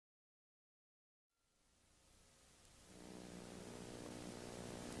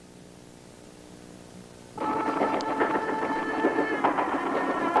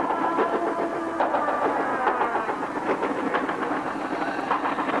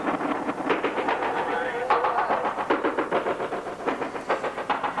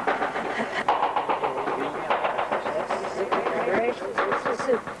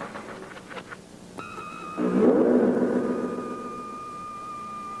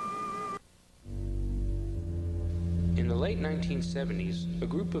the late 1970s, a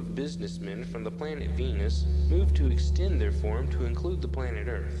group of businessmen from the planet Venus moved to extend their forum to include the planet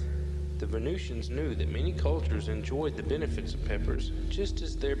Earth. The Venusians knew that many cultures enjoyed the benefits of peppers just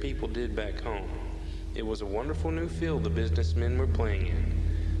as their people did back home. It was a wonderful new field the businessmen were playing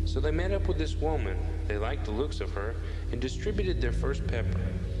in. So they met up with this woman, they liked the looks of her, and distributed their first pepper.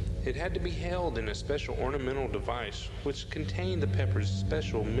 It had to be held in a special ornamental device which contained the pepper's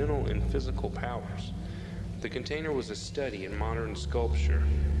special mental and physical powers. The container was a study in modern sculpture.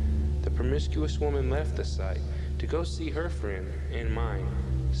 The promiscuous woman left the site to go see her friend and mine,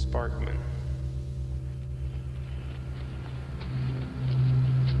 Sparkman.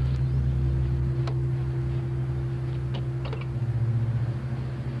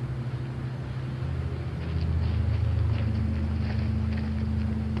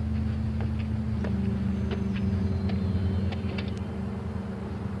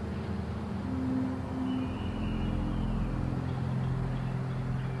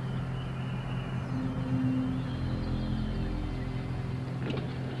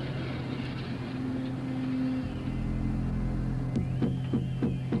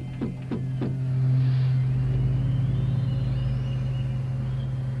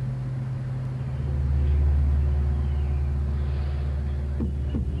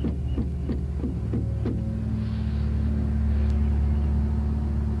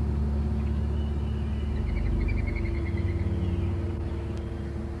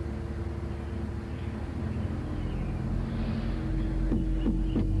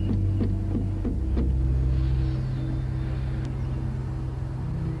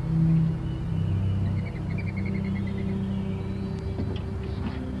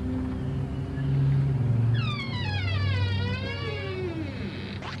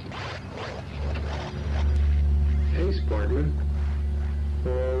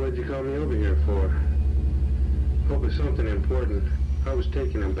 Well, what'd you call me over here for? Hope it's something important. I was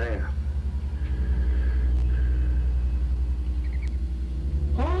taking a bath.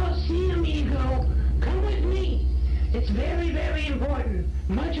 Oh, see, amigo. Come with me. It's very, very important.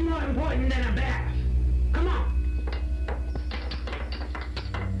 Much more important than a bath. Come on.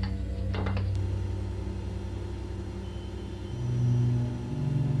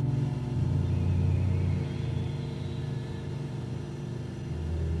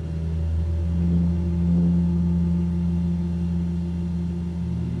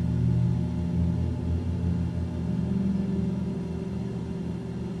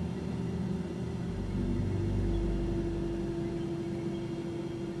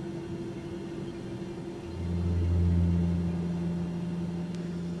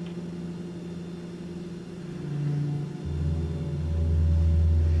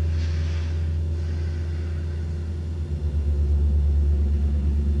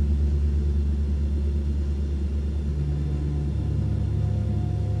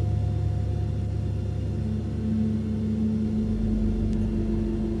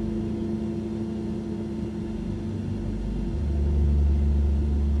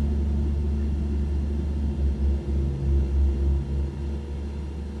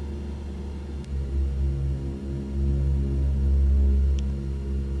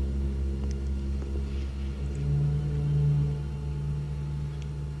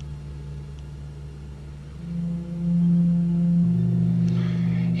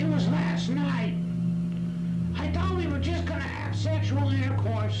 Sexual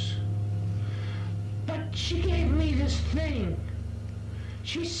intercourse, but she gave me this thing.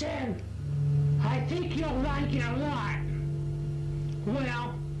 She said, I think you'll like it a lot.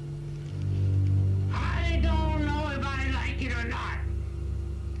 Well, I don't know if I like it or not.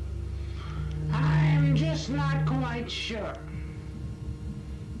 I'm just not quite sure.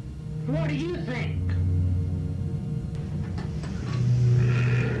 What do you think?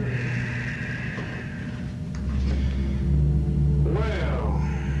 Well,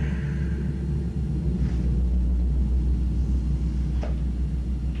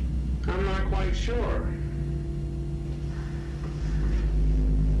 I'm not quite sure.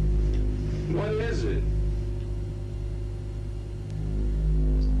 What is it?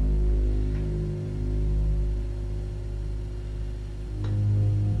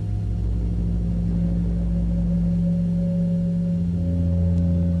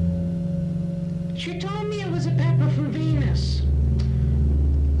 She told me it was a pepper from Venus.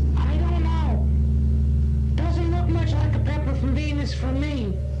 I don't know. Doesn't look much like a pepper from Venus for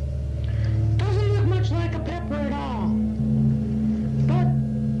me. Doesn't look much like a pepper at all.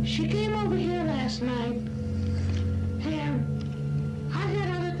 But she came over here last night, and I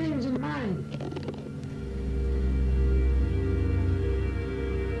had other things in mind.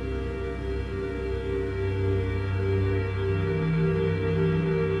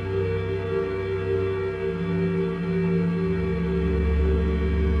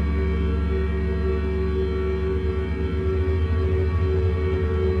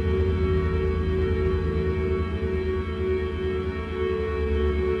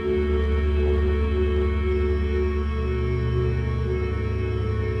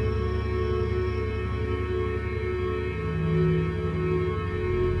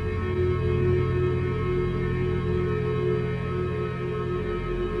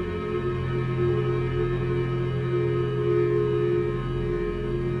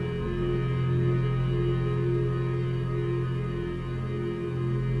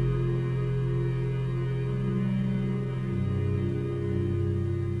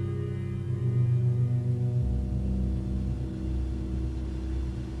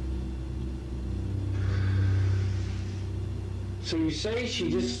 So you say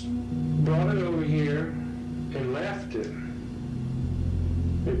she just brought it over here and left it.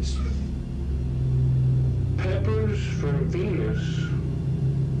 It's peppers from Venus.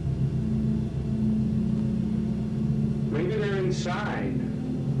 Maybe they're inside.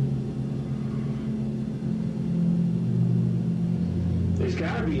 It's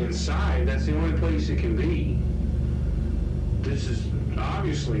gotta be inside. That's the only place it can be. This is,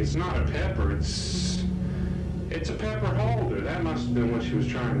 obviously, it's not a pepper. It's a pepper holder. That must have been what she was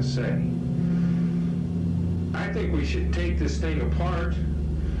trying to say. I think we should take this thing apart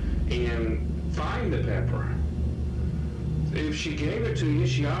and find the pepper. If she gave it to you,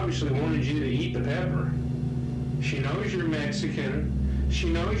 she obviously wanted you to eat the pepper. She knows you're Mexican. She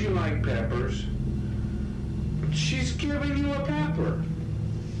knows you like peppers. She's giving you a pepper.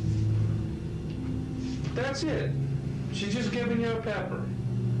 That's it. She's just giving you a pepper.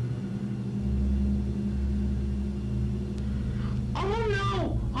 Oh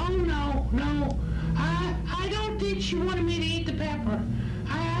no. I don't think she wanted me to eat the pepper.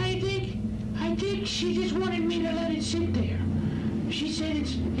 I think she just wanted me to let it sit there. She said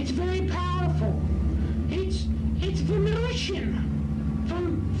it's very powerful. It's Venusian.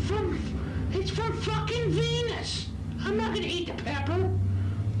 It's from fucking Venus. I'm not gonna eat the pepper.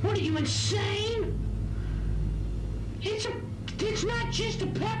 What are you, insane? It's not just a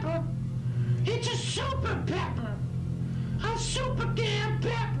pepper. It's a super pepper. A super damn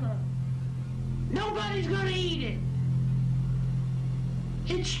pepper. Nobody's gonna eat it.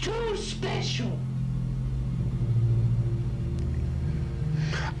 It's too special.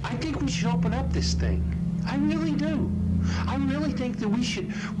 I think we should open up this thing. I really do. I really think that we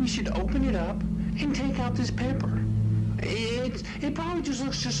should open it up and take out this pepper. It probably just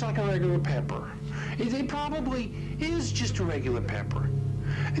looks just like a regular pepper. It probably is just a regular pepper.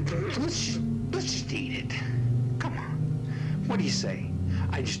 Let's just eat it. Come on. What do you say?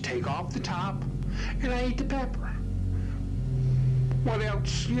 I just take off the top and I eat the pepper. What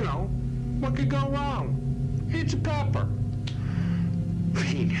else, what could go wrong? It's a pepper.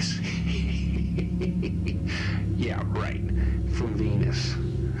 Venus. Yeah, right. From Venus.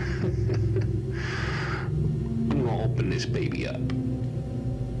 I'm gonna open this baby up.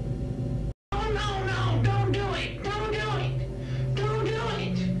 Oh no, don't do it. Don't do it. Don't do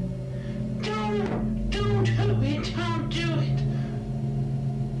it. Don't do it. Don't do it.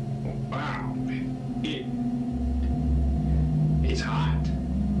 Wow. It's hot.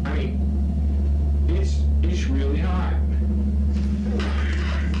 I mean, it's really hot.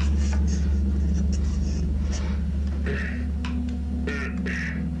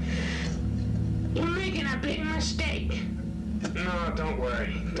 You're making a big mistake. No, don't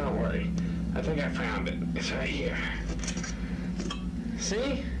worry. I think I found it. It's right here.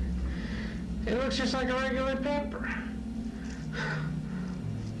 See? It looks just like a regular pepper.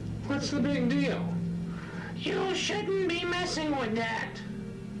 What's the big deal? You shouldn't be messing with that.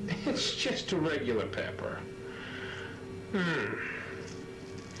 It's just a regular pepper.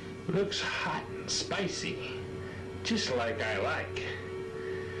 Looks hot and spicy. Just like I like.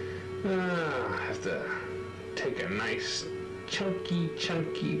 I'll have to take a nice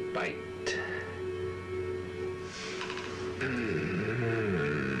chunky bite.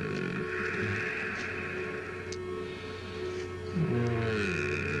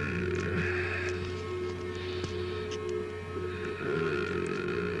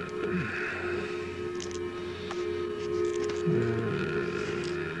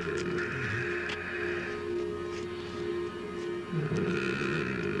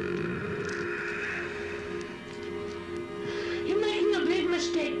 You're making a big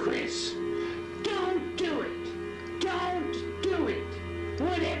mistake, Chris. Don't do it. Don't do it.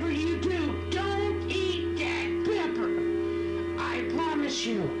 Whatever you do, don't eat that pepper. I promise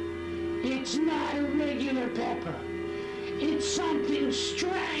you, it's not a regular pepper. It's something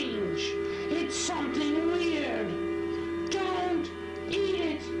strange. It's something weird. Don't eat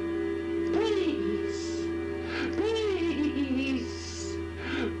it. Please. Please.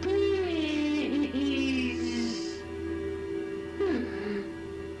 Please.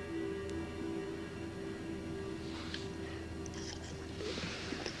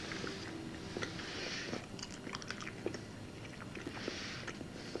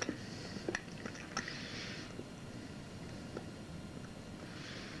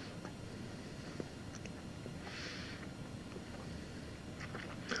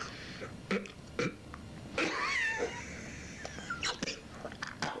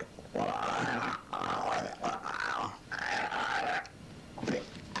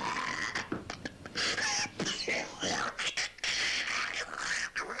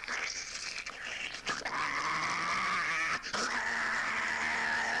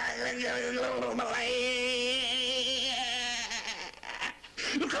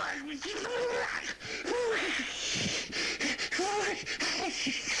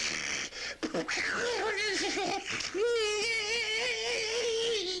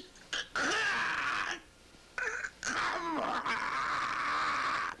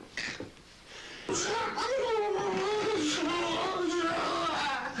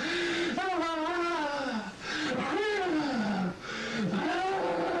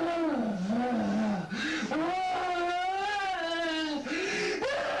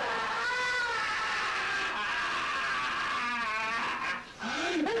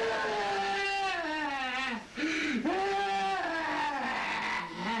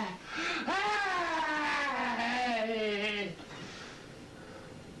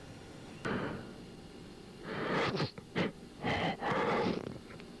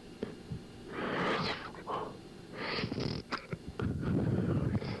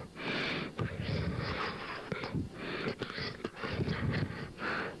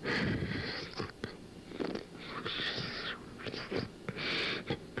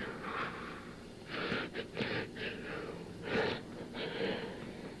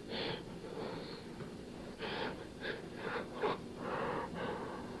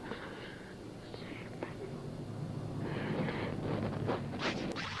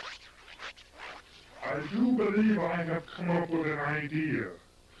 I do believe I have come up with an idea.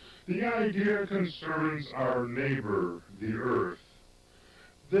 The idea concerns our neighbor, the Earth.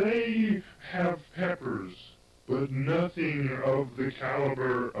 They have peppers, but nothing of the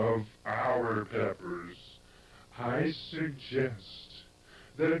caliber of our peppers. I suggest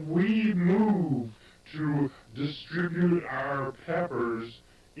that we move to distribute our peppers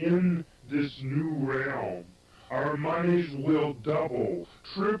in this new realm. Our monies will double,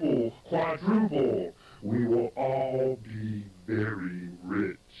 triple, quadruple. We will all be very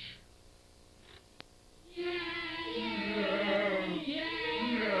rich.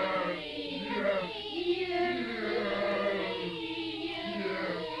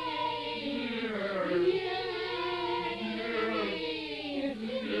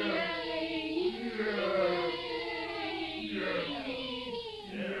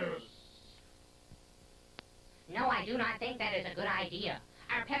 No, I do not think that is a good idea.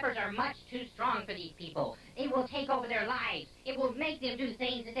 Our peppers are much too strong for these people. It will take over their lives. It will make them do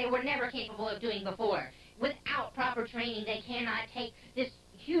things that they were never capable of doing before. Without proper training, they cannot take this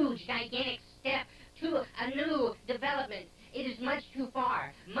huge, gigantic step to a new development. It is much too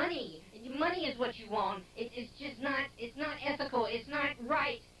far. Money is what you want. It's just not, it's not ethical. It's not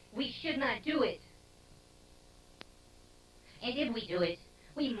right. We should not do it. And if we do it,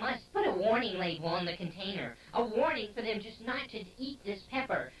 we must put a warning label on the container. A warning for them just not to eat this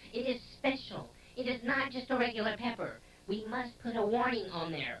pepper. It is special. It is not just a regular pepper. We must put a warning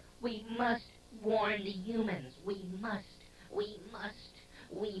on there. We must warn the humans. We must warn the humans.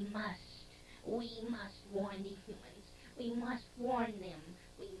 We must warn them. We must warn them.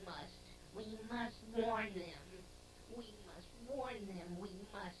 We must warn them. We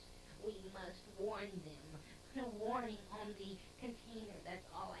must warn them. Put a warning on the container. That's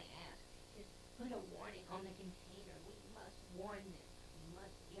all I ask. Just put a warning on the container. We must warn them. We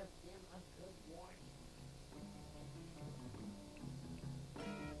must give them a good warning.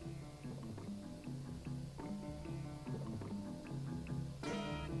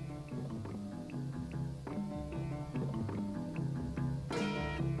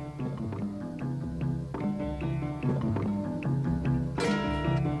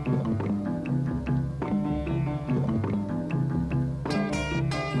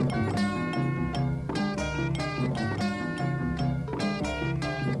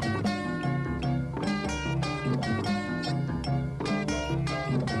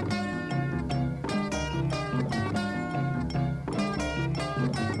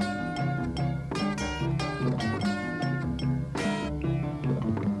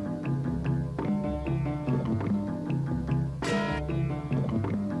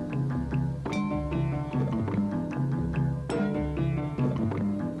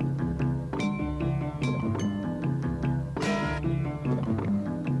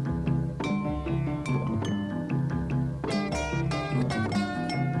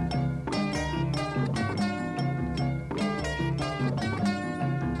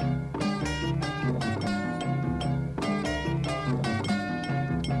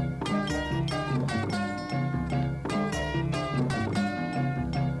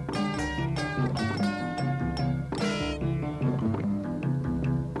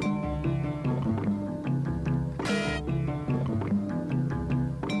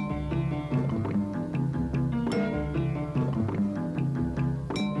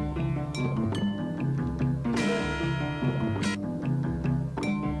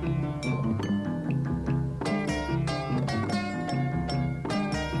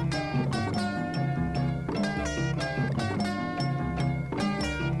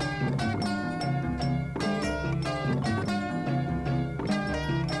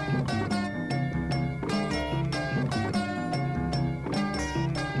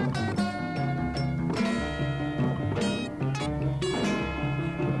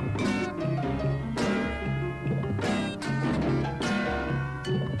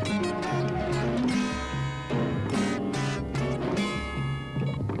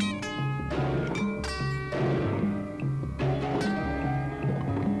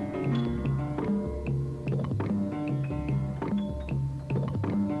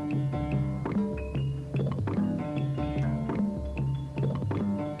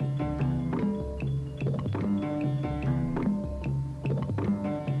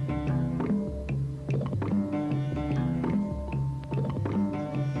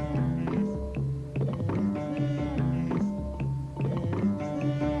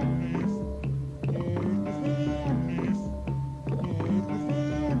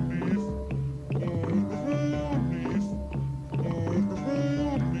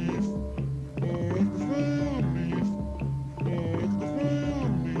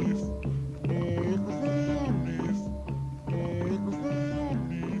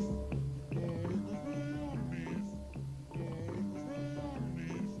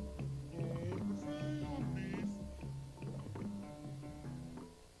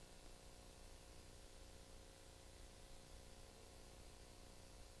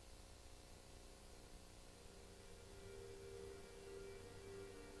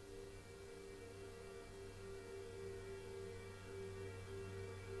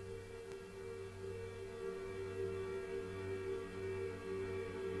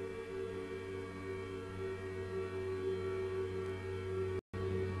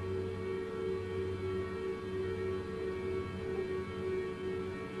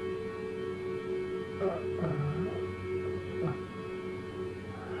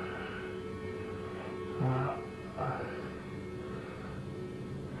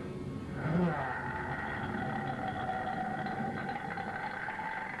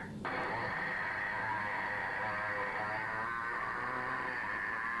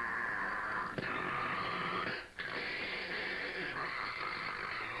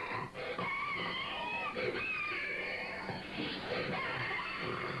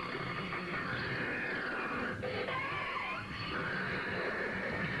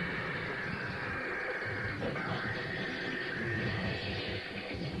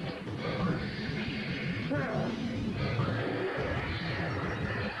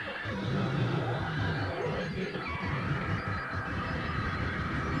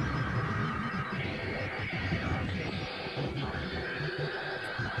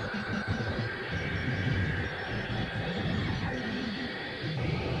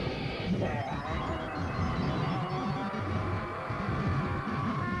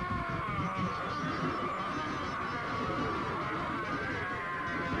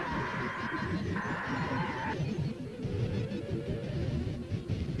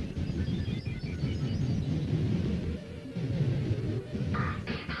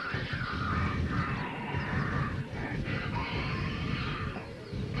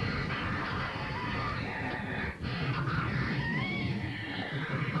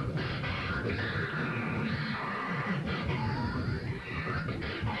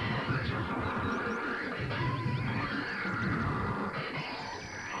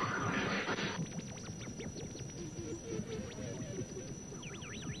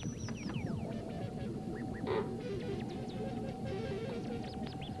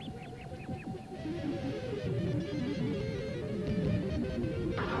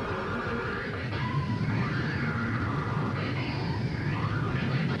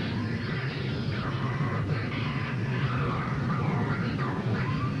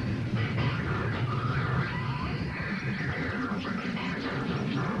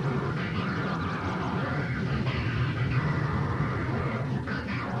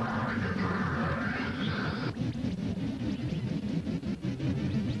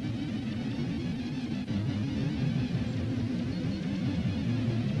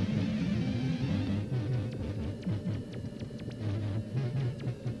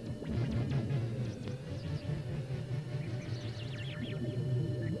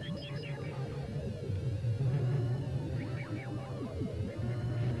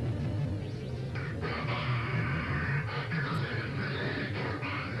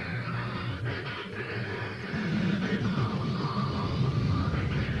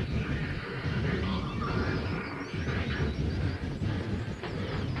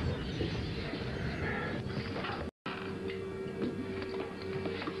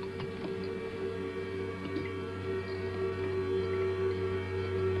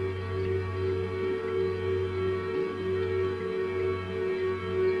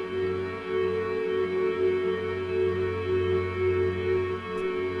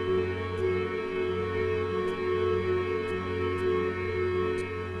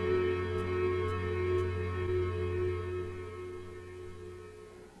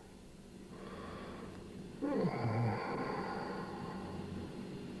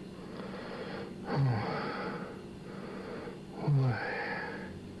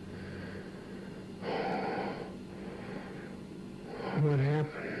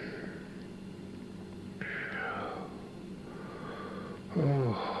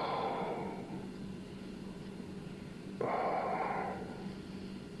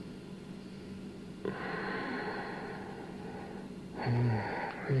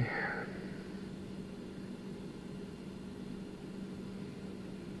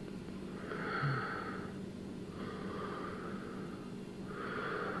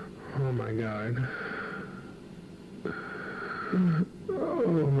 Oh my God.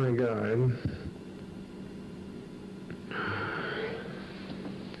 Oh my God.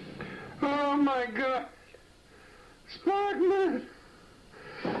 Oh my God. Sparkman!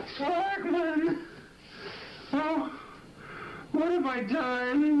 Sparkman! Oh, what have I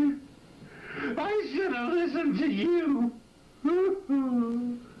done? I should have listened to you. Oh,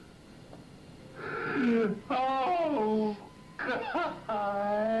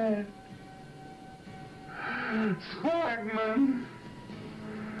 God. Sparkman.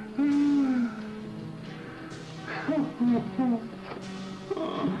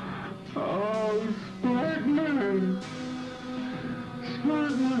 Oh, Sparkman.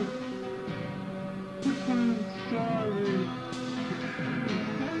 Sparkman. I'm sorry.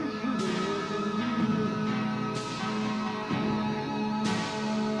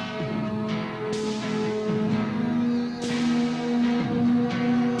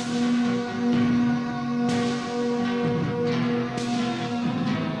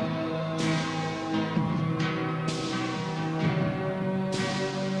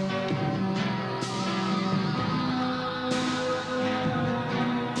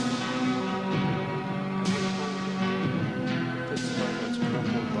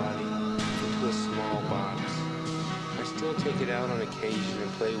 Take it out on occasion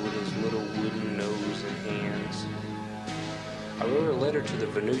and play with his little wooden nose and hands. I wrote a letter to the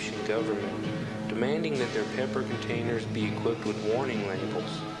Venusian government demanding that their pepper containers be equipped with warning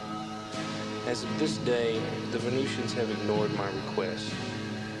labels. As of this day, the Venusians have ignored my request.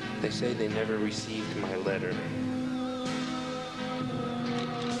 They say they never received my letter.